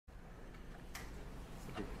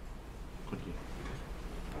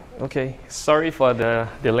Okay, sorry for the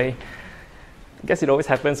delay. I guess it always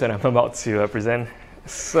happens when I'm about to present.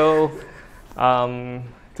 So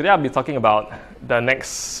today I'll be talking about the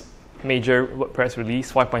next major WordPress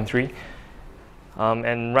release, 5.3,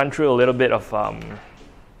 and run through a little bit of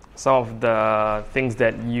some of the things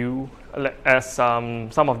that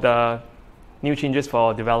some of the new changes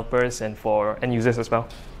for developers and for end users as well.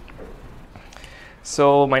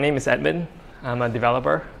 So my name is Edmund. I'm a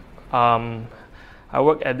developer. I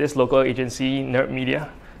work at this local agency, Nerb Media.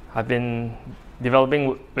 I've been developing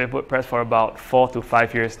with WordPress for about 4 to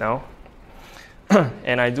 5 years now.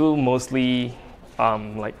 And I do mostly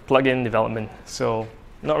like plugin development, so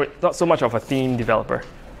not so much of a theme developer.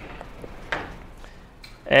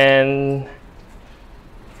 And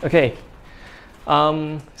okay,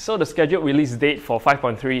 so the scheduled release date for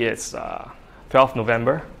 5.3 is 12th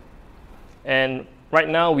November. And right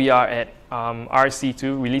now we are at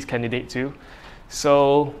RC2, Release Candidate 2.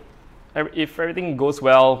 So if everything goes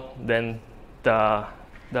well, then the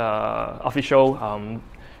official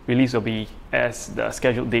release will be as the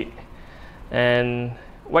scheduled date. And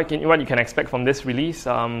what you can expect from this release,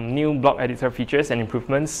 new block editor features and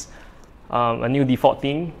improvements, a new default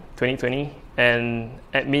theme, 2020, and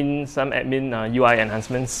some admin UI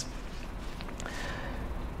enhancements.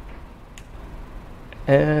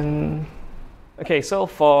 And okay, so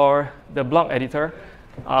for the block editor,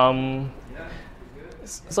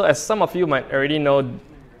 so as some of you might already know,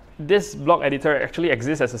 this block editor actually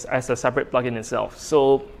exists as a separate plugin itself.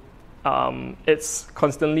 So it's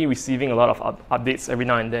constantly receiving a lot of updates every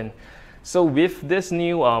now and then. So with this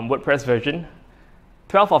new WordPress version,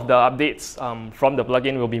 12 of the updates from the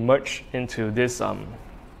plugin will be merged into this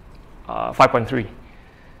 5.3.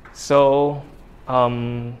 So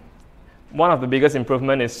one of the biggest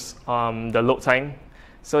improvement is the load time.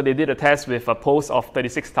 So they did a test with a post of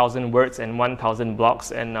 36,000 words and 1,000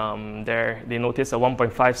 blocks, and they noticed a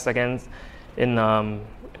 1.5 seconds in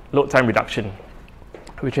load time reduction,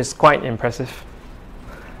 which is quite impressive.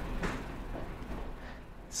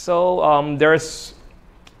 So there's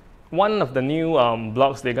one of the new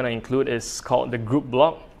blocks they're going to include is called the group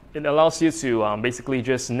block. It allows you to basically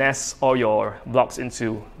just nest all your blocks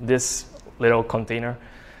into this little container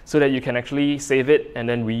so that you can actually save it and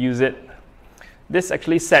then reuse it. This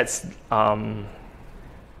actually sets,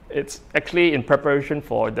 it's actually in preparation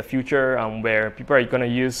for the future where people are going to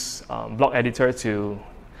use block editor to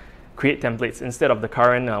create templates instead of the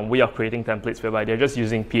current way of creating templates whereby they're just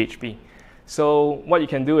using PHP. So what you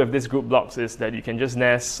can do with this group blocks is that you can just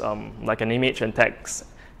nest like an image and text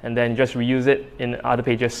and then just reuse it in other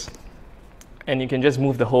pages. And you can just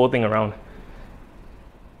move the whole thing around.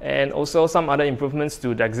 And also some other improvements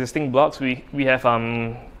to the existing blocks. We have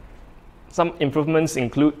some improvements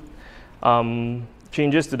include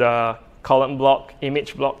changes to the column block,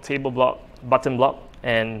 image block, table block, button block,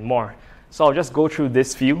 and more. So I'll just go through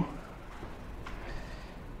this few.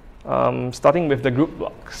 Starting with the group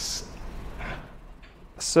blocks.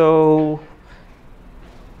 So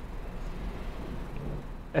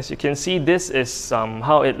as you can see, this is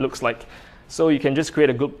how it looks like. So you can just create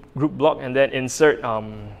a group block and then insert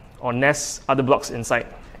or nest other blocks inside.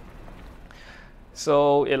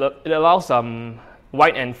 So it allows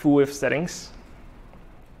wide and full width settings,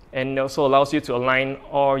 and it also allows you to align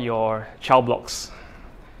all your child blocks.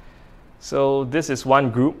 So this is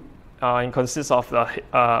one group. It consists of a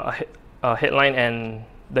headline and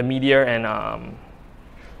the media and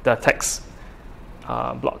the text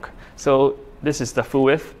block. So this is the full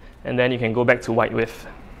width, and then you can go back to wide width.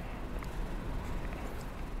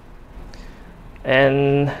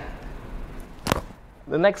 And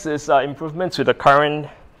the next is improvement to the current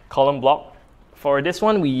column block. For this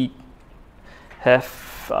one, we have,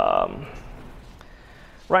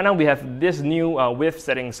 right now we have this new width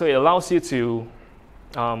setting. So it allows you to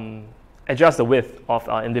adjust the width of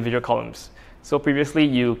individual columns. So previously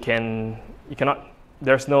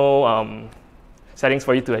there's no settings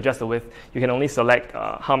for you to adjust the width. You can only select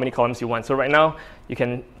how many columns you want. So right now, you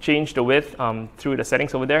can change the width through the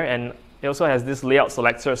settings over there. And it also has this layout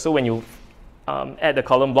selector. So when you add the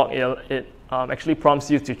column block, it actually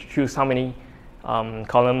prompts you to choose how many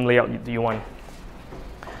column layout do you want,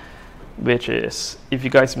 which is, if you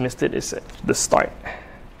guys missed it, is at the start.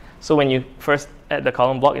 So when you first add the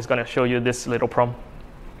column block, it's going to show you this little prompt.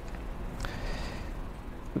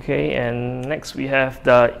 Okay, and next we have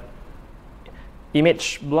the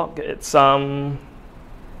image block. It's not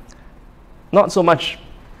so much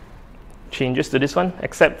changes to this one,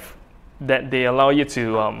 except that they allow you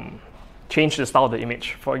to change the style of the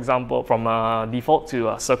image. For example, from a default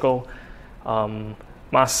to a circle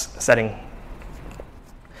mask setting.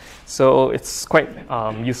 So it's quite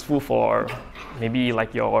useful for maybe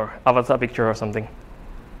like your avatar picture or something.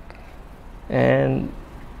 And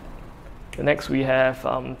the next we have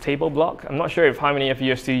table block. I'm not sure if how many of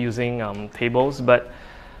you are still using tables, but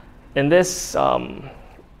in this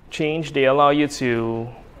change, they allow you to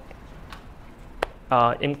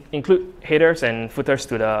include headers and footers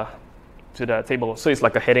to the table. So it's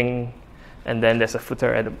like a heading, and then there's a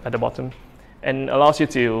footer at the bottom, and allows you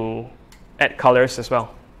to add colors as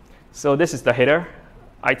well. So this is the header,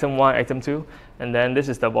 item 1, item 2, and then this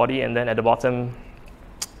is the body, and then at the bottom,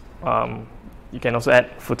 you can also add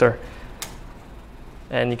footer.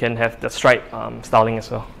 And you can have the stripe styling as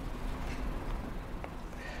well.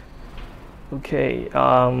 Okay,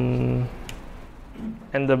 and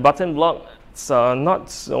the button block, it's not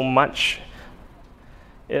so much.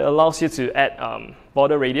 It allows you to add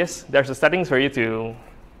border radius. There's a settings for you to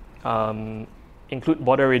include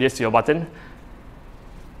border radius to your button,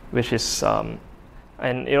 which is,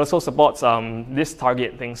 and it also supports this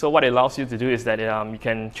target thing. So what it allows you to do is that you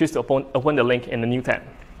can choose to open the link in the new tab,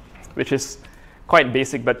 which is quite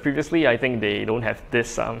basic, but previously I think they don't have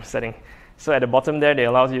this setting. So at the bottom there, they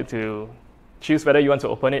allow you to choose whether you want to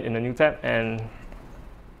open it in the new tab, and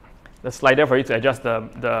the slider for you to adjust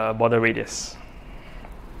the border radius.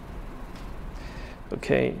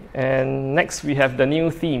 Okay, and next we have the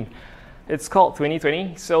new theme. It's called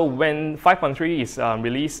 2020. So when 5.3 is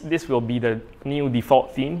released, this will be the new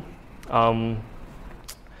default theme.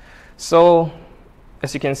 So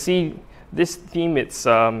as you can see, this theme, it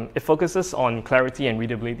focuses on clarity and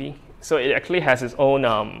readability. So it actually has its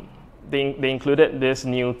own, they included this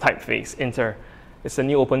new typeface, Inter. It's a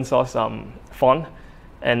new open source font,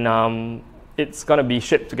 and it's gonna be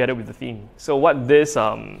shipped together with the theme. So what this,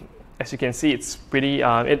 as you can see, it's pretty,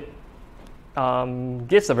 it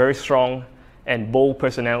gives a very strong and bold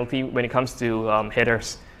personality when it comes to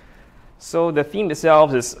headers. So the theme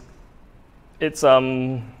itself is,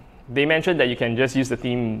 they mentioned that you can just use the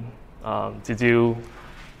theme to do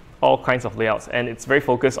all kinds of layouts, and it's very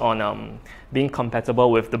focused on being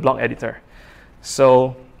compatible with the block editor.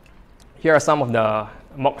 So here are some of the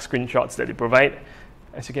mock screenshots that they provide.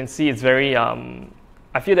 As you can see, it's very,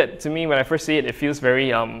 I feel that to me, when I first see it, it feels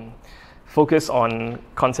very focused on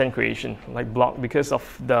content creation, like block, because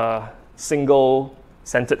of the single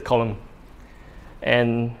centered column.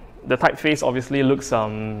 And the typeface obviously looks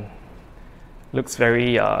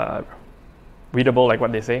very readable, like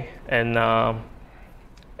what they say, and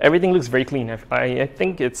everything looks very clean. I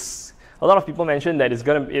think it's, a lot of people mentioned that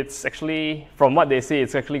it's actually, from what they say,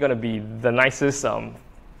 it's actually going to be the nicest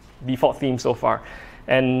default theme so far.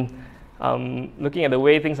 And looking at the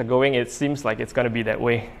way things are going, it seems like it's going to be that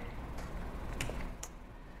way.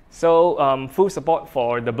 So full support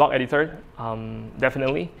for the block editor,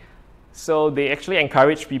 definitely. So they actually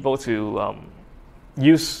encourage people to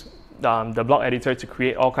use the block editor to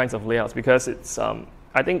create all kinds of layouts, because it's,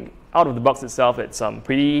 I think out of the box itself, it's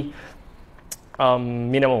pretty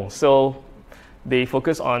minimal. So they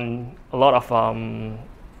focus on a lot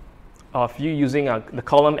of you using the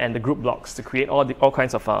column and the group blocks to create all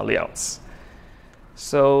kinds of layouts.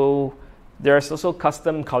 So there's also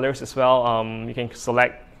custom colors as well. You can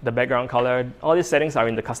select the background color. All these settings are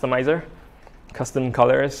in the customizer. Custom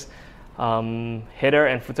colors, header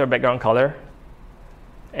and footer background color.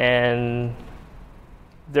 And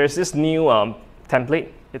there's this new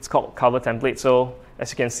template. It's called cover template. So as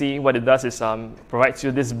you can see, what it does is provides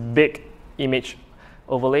you this big image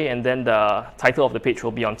overlay, and then the title of the page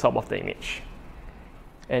will be on top of the image.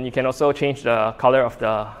 And you can also change the color of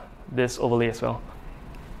this overlay as well.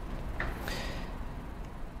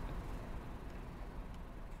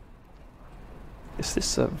 Is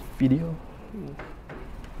this a video?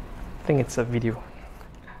 I think it's a video.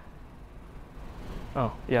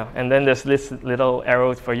 Oh, yeah, and then there's this little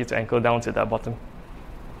arrow for you to anchor down to the bottom.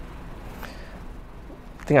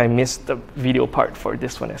 I think I missed the video part for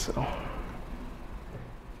this one as well.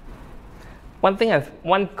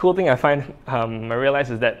 One cool thing I find, I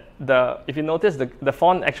realized is that if you notice, the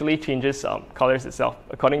font actually changes colors itself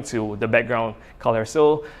according to the background color.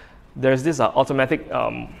 So there's this automatic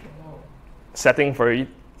setting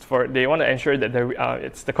they want to ensure that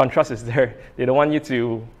the contrast is there. They don't want you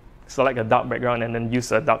to select a dark background and then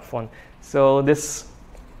use a dark font. So this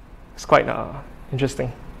is quite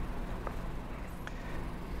interesting.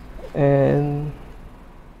 And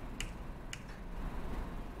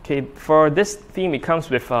okay, for this theme, it comes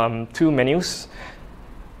with two menus.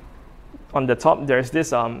 On the top, there's this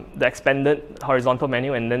the expanded horizontal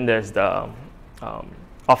menu, and then there's the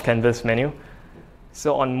off-canvas menu.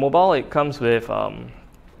 So on mobile, it comes with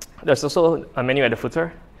there's also a menu at the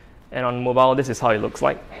footer, and on mobile, this is how it looks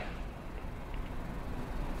like.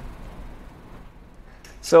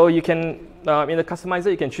 So you can, in the customizer,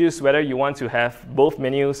 you can choose whether you want to have both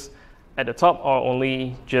menus at the top or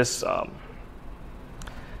only just,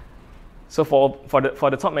 so for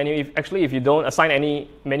the top menu, if you don't assign any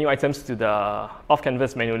menu items to the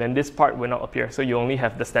off-canvas menu, then this part will not appear. So you only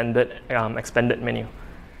have the standard expanded menu.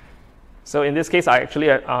 So in this case, I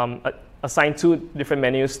actually assigned two different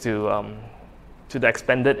menus to the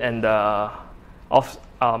expanded and the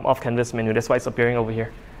off-canvas menu. That's why it's appearing over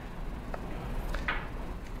here.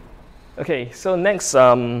 Okay, so next, we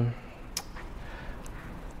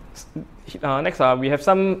have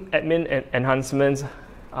some admin enhancements.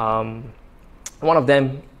 One of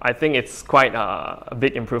them, I think it's quite a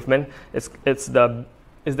big improvement. Is that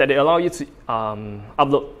they allow you to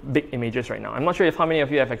upload big images right now. I'm not sure if how many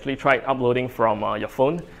of you have actually tried uploading from your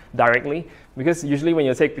phone directly, because usually when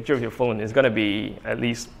you take a picture of your phone, it's going to be at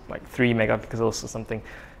least like 3 megapixels or something.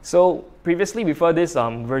 So previously, before this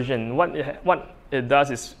version, what it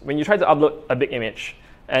does is when you try to upload a big image,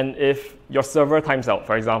 and if your server times out,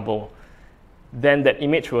 for example, then that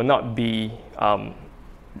image will not be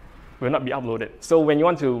uploaded. So when you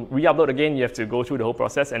want to re-upload again, you have to go through the whole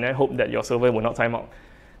process and then hope that your server will not time out.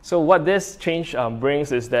 So what this change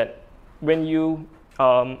brings is that when you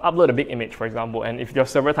upload a big image, for example, and if your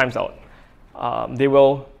server times out, they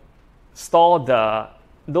will store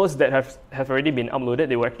those that have already been uploaded,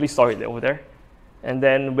 they will actually store it over there. And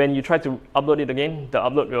then when you try to upload it again, the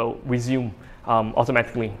upload will resume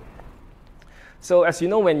automatically. So as you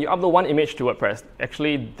know, when you upload one image to WordPress,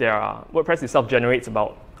 actually WordPress itself generates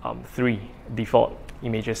about 3 default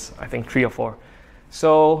images, I think 3 or 4.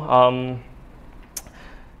 So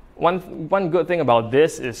one good thing about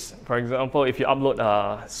this is, for example, if you upload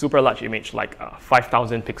a super large image, like a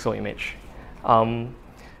 5,000 pixel image,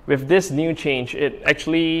 with this new change, it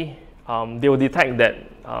actually, they will detect that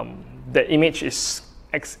the image it's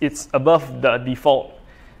above the default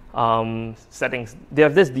settings. They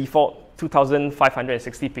have this default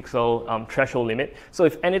 2,560 pixel threshold limit. So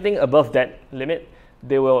if anything above that limit,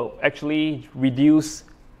 they will actually reduce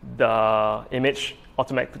the image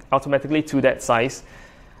automatically to that size,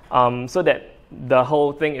 so that the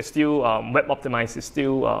whole thing is still web optimized.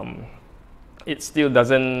 It still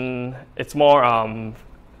doesn't. It's more.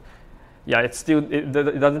 It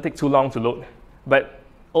doesn't take too long to load. But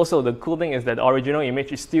also the cool thing is that the original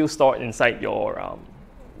image is still stored inside your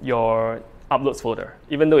uploads folder,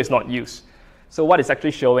 even though it's not used. So what it's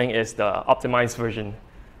actually showing is the optimized version.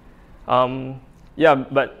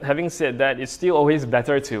 But having said that, it's still always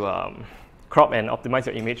better to crop and optimize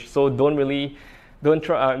your image. So don't rely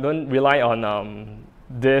on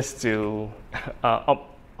this to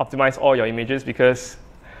optimize all your images, because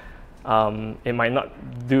it might not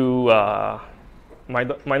do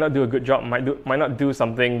might not do a good job. Might not do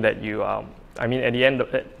something that you. At the end,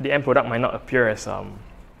 the end product might not appear as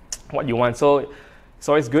what you want. So it's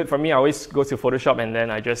always good for me. I always go to Photoshop and then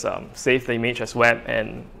I just save the image as web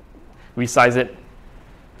and resize it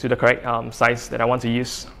to the correct size that I want to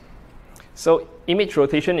use. So image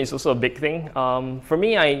rotation is also a big thing. For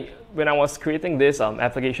me, when I was creating this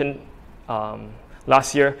application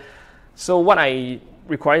last year, so what I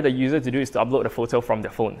required the user to do is to upload a photo from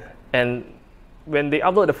their phone. And when they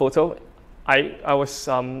upload the photo,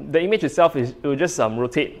 the image itself will just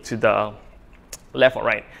rotate to the left or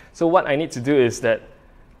right. So what I need to do is that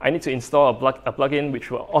I need to install a plugin which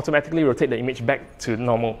will automatically rotate the image back to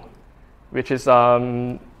normal, which is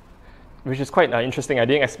quite interesting. I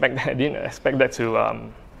didn't expect that to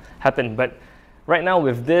happen. But right now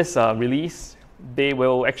with this release, they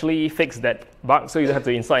will actually fix that bug, so you don't have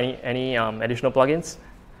to install any additional plugins.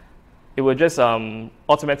 It will just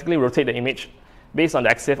automatically rotate the image based on the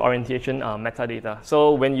EXIF orientation metadata.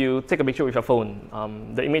 So when you take a picture with your phone,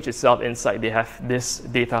 the image itself inside, they have this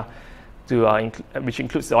data which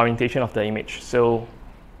includes the orientation of the image. So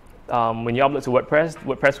when you upload to WordPress,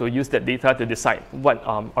 WordPress will use that data to decide what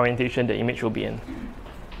orientation the image will be in.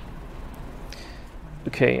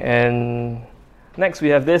 Okay, and next we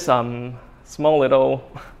have this small little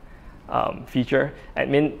feature,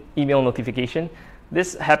 admin email notification.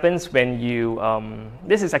 This happens when you,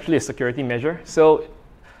 this is actually a security measure. So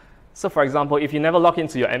for example, if you never log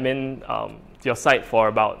into your admin, your site for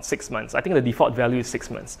about 6 months, I think the default value is 6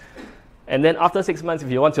 months. And then after 6 months, if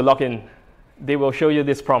you want to log in, they will show you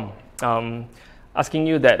this prompt asking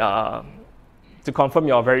you that to confirm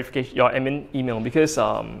your verification, your admin email, because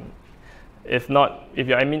if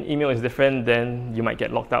your admin email is different, then you might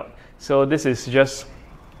get locked out. So this is just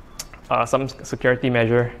some security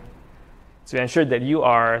measure to ensure that you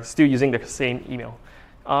are still using the same email.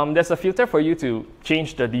 There's a filter for you to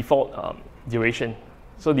change the default duration.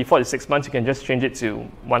 So default is 6 months. You can just change it to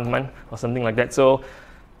 1 month or something like that. So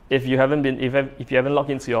if you haven't logged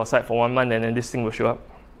into your site for 1 month, and then this thing will show up.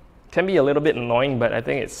 Can be a little bit annoying, but I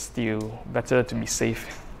think it's still better to be safe.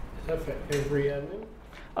 Is that for every admin?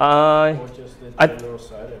 Or just the general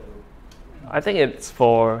site admin? I think it's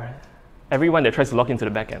for everyone that tries to log into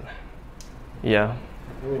the backend. Yeah.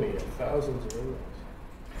 We're going to get thousands of emails.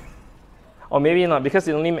 Or maybe not, because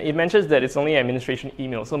it mentions that it's only administration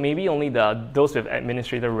email. So maybe only those with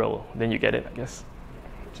administrator role, then you get it, I guess.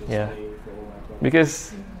 Yeah.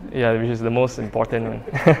 Because, yeah, which is the most important one.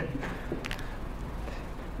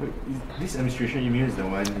 Wait, this administration email is the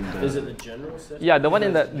one in the... Is it the general settings? Yeah, the one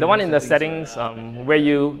in the settings where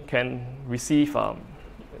you can receive,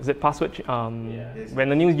 is it password? When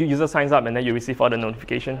the new user signs up and then you receive all the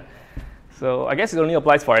notification. So I guess it only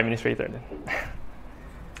applies for administrator then.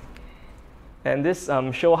 And this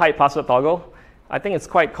show hide password toggle, I think it's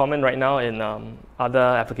quite common right now in other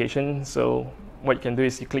applications. So what you can do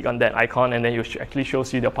is you click on that icon and then it actually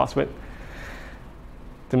shows you the password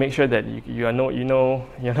to make sure that you're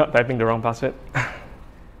not typing the wrong password.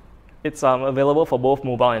 It's available for both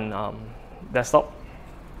mobile and desktop.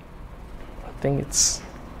 I think I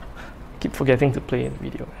keep forgetting to play the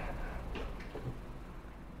video.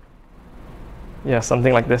 Yeah,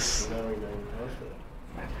 something like this.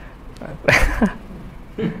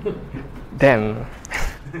 Damn.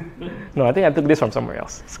 No, I think I took this from somewhere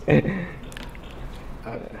else.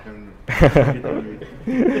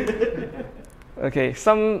 Okay,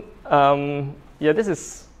 this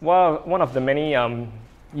is one of the many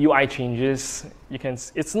UI changes.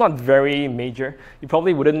 It's not very major. You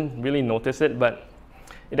probably wouldn't really notice it, but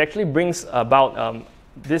it actually brings about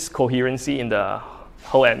this coherency in the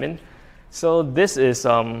whole admin. So this is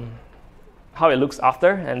how it looks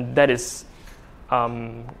after, and that is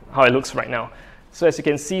how it looks right now. So as you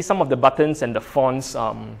can see, some of the buttons and the fonts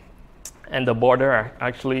and the border are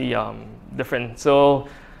actually different. So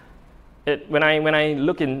when I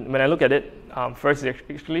look at it, first it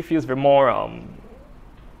actually feels very more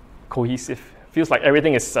cohesive. Feels like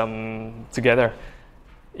everything is together.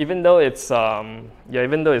 Even though it's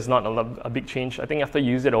not a big change, I think after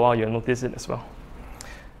you use it a while, you'll notice it as well.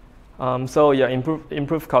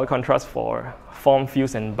 Improve color contrast for form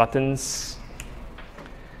fields and buttons.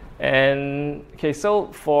 And okay, so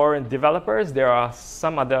for developers, there are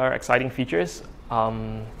some other exciting features.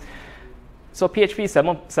 So PHP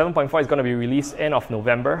 7.4 is going to be released end of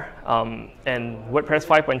November, and WordPress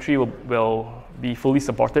 5.3 will be fully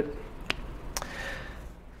supported.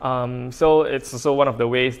 So it's also one of the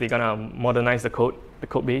ways they're going to modernize the code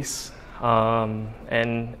base. And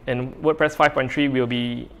in WordPress 5.3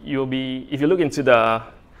 you'll be if you look into the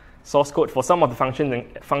source code for some of the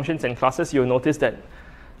functions and classes, you'll notice that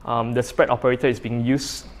the spread operator is being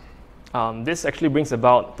used. This actually brings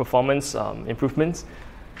about performance improvements.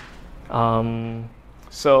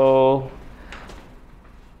 So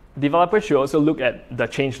developers should also look at the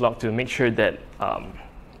changelog to make sure that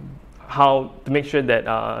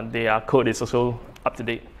their code is also up to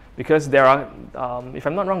date. Because there are, if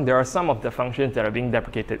I'm not wrong, there are some of the functions that are being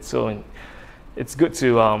deprecated. So it's good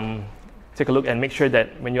to take a look and make sure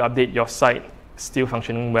that when you update your site, it's still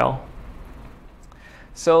functioning well.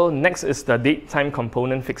 So next is the date time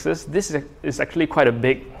component fixes. This is actually quite a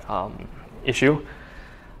big issue.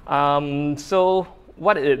 So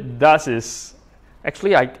what it does is,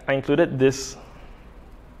 actually I included this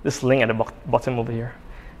link at the bottom over here.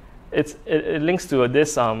 It links to a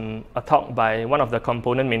talk by one of the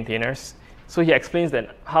component maintainers. So he explains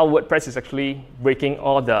that how WordPress is actually breaking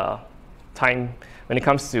all the time when it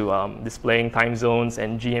comes to displaying time zones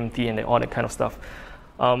and GMT and all that kind of stuff.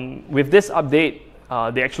 With this update,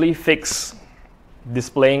 they actually fix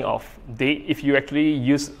displaying of date. If you actually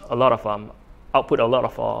use a lot of output a lot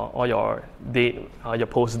of all your date, your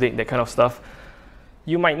post date, that kind of stuff,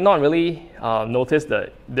 you might not really notice the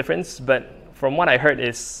difference. But from what I heard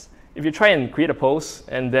is, if you try and create a post,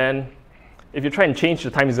 and then if you try and change the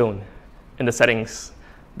time zone in the settings,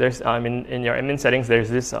 there's in your admin settings, there's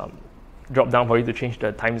this drop down for you to change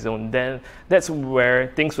the time zone. Then that's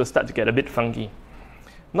where things will start to get a bit funky.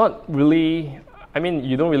 Not really. I mean,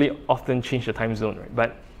 you don't really often change the time zone, right?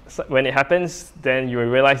 But when it happens, then you will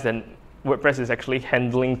realize that WordPress is actually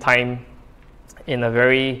handling time in a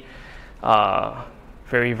very,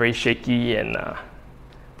 very, very shaky and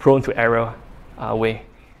prone to error way.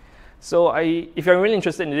 So if you're really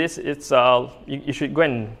interested in this, you should go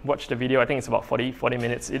and watch the video. I think it's about 40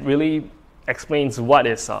 minutes. It really explains what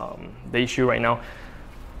is the issue right now.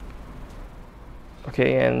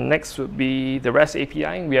 Okay, and next would be the REST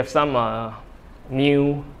API. We have some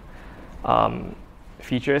new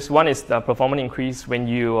features. One is the performance increase when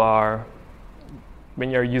you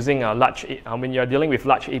you're using a when you're dealing with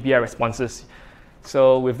large API responses.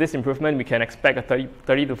 So with this improvement, we can expect a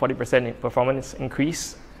 30 to 40% performance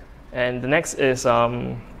increase. And the next is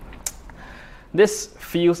this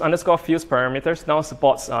fields _fields parameters now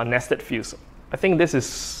supports nested fields. I think this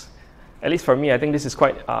is, at least for me, I think this is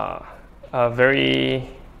quite a very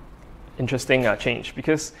interesting change,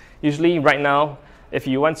 because usually right now, if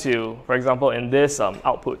you want to, for example, in this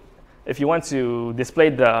output, if you want to display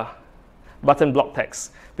the button block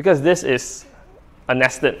text, because this is a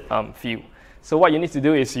nested field. So what you need to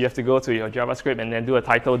do is you have to go to your JavaScript and then do a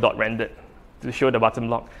title.rendered to show the button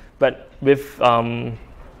block. But with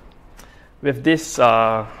this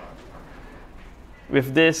new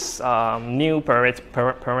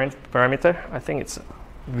parameter, I think it's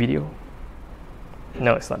video.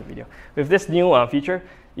 No, it's not a video. With this new feature,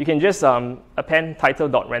 you can just append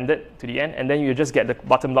title.rendered to the end, and then you just get the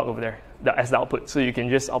button block over there as the output. So you can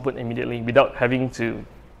just output immediately without having to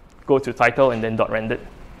go to title and then .rendered.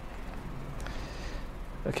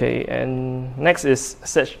 Okay, and next is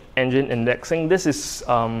search engine indexing. This is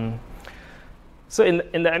so in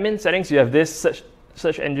the admin settings, you have this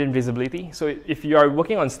search engine visibility. So if you are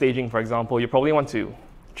working on staging, for example, you probably want to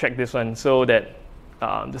check this one so that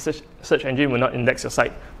the search engine will not index your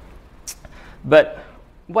site. But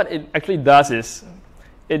what it actually does is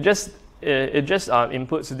it just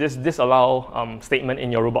inputs this disallow statement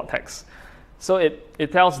in your robot text. So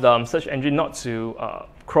it tells the search engine not to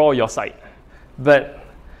crawl your site. But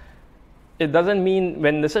it doesn't mean,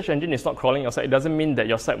 when the search engine is not crawling your site, it doesn't mean that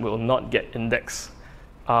your site will not get indexed.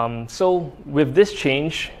 So with this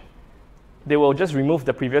change, they will just remove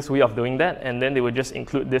the previous way of doing that, and then they will just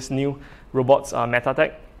include this new robots meta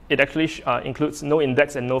tag. It actually includes no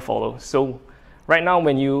index and no follow. So right now,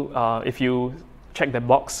 when if you check the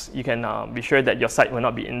box, you can be sure that your site will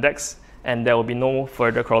not be indexed, and there will be no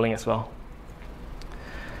further crawling as well.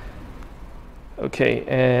 Okay,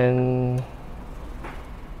 and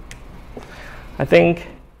I think,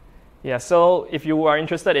 yeah, so if you are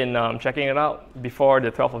interested in checking it out before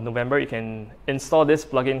the 12th of November, you can install this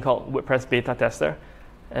plugin called WordPress Beta Tester,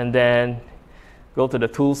 and then go to the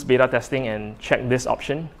Tools Beta Testing and check this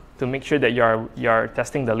option to make sure that you're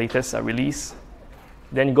testing the latest release.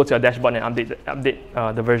 Then you go to your dashboard and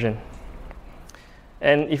update the version.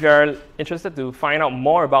 And if you're interested to find out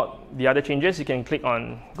more about the other changes, you can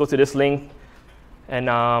go to this link. And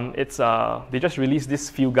they just released this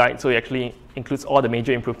field guide, so it actually includes all the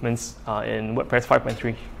major improvements in WordPress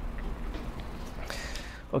 5.3.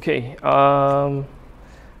 Okay, I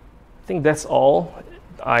think that's all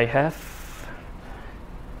I have.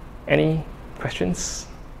 Any questions?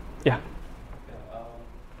 Yeah. I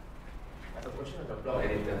have a question about the block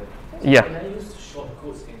editor. Yeah. Can I use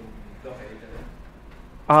shortcodes in block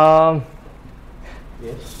editor?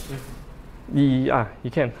 Yes. Yeah,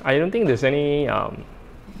 you can. I don't think there's any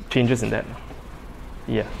changes in that.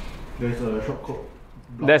 Yeah. There's a shortcode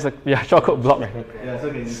block. There's a shortcode block. Yeah, so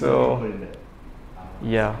can you use shortcode in that.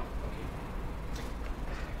 Yeah.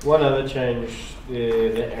 One other change,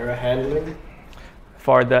 the error handling.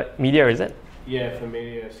 For the media, is it? Yeah, for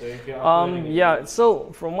media. So if you're uploading yeah,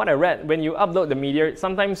 so from what I read, when you upload the media,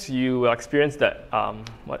 sometimes you will experience that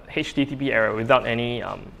HTTP error without any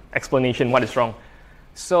explanation what is wrong.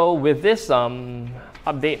 So with this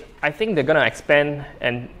update, I think they're going to expand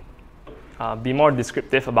and be more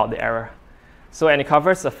descriptive about the error. So, and it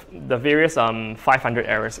covers the various 500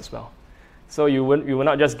 errors as well. So you will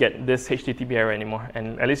not just get this HTTP error anymore,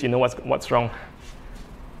 and at least you know what's wrong.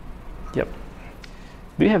 Yep.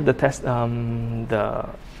 Do you have the test, the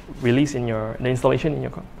release in the installation in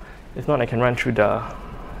your comp? If not, I can run through the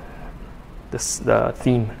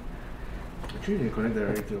theme. Actually, you connect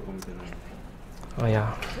directly to your computer. Oh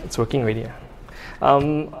yeah, it's working already.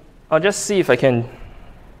 I'll just see if I can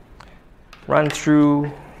run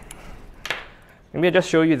through. Maybe I'll just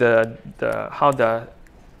show you how the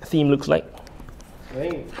theme looks like. I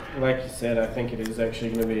think, like you said, I think it is actually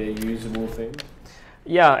going to be a usable thing.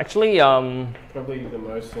 Yeah, actually. Probably the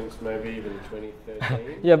most since maybe even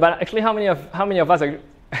 2013. Yeah, but actually, how many of us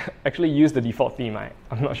actually use the default theme?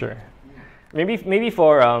 I'm not sure. Maybe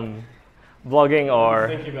for blogging or.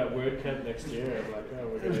 I'm thinking about WordCamp next year. I'm like, oh,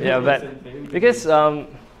 we're going to yeah, but because I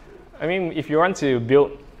mean, if you want to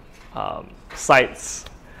build sites,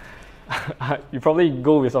 you probably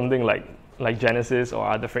go with something like Genesis or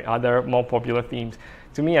other more popular themes.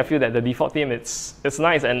 To me, I feel that the default theme it's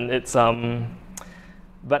nice and it's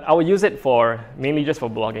but I would use it mainly just for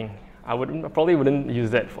blogging. I probably wouldn't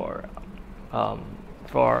use that for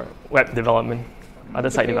web development,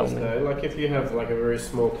 other site development. Though, like if you have like a very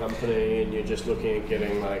small company and you're just looking at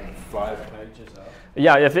getting like 5 pages up.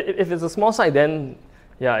 Yeah, if it's a small site, then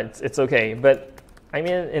yeah, it's okay. But I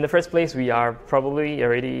mean, in the first place, we are probably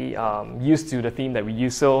already used to the theme that we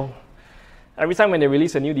use. So every time when they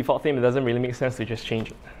release a new default theme, it doesn't really make sense to just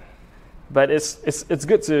change it. But it's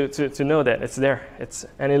good to know that it's there.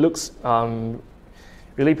 And it looks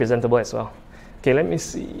really presentable as well. Okay, let me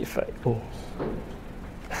see if I. Oh,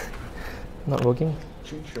 not working.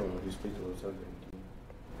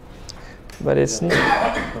 But it's not.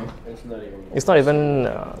 It's not even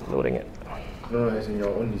loading it. No, it's in your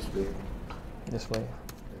own display. Display.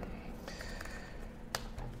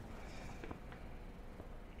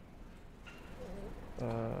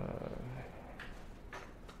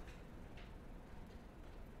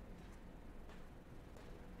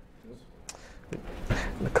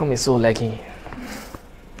 The com is so laggy.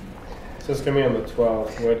 So it's coming on the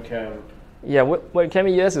 12th, WordCamp. Yeah, WordCamp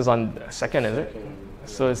ES is on the 2nd, is it? Yeah.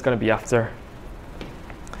 So it's going to be after.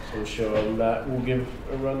 So I'm sure Matt will give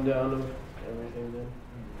a rundown of everything then.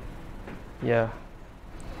 Yeah.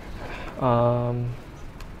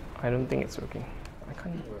 I don't think it's working. I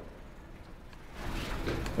can't.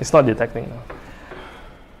 It's not detecting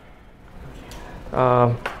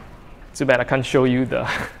now. Too bad I can't show you the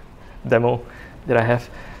demo that I have.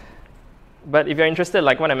 But if you're interested,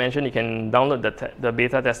 like what I mentioned, you can download the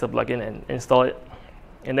beta tester plugin and install it,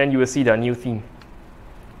 and then you will see the new theme.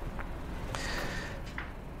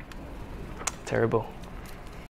 Terrible.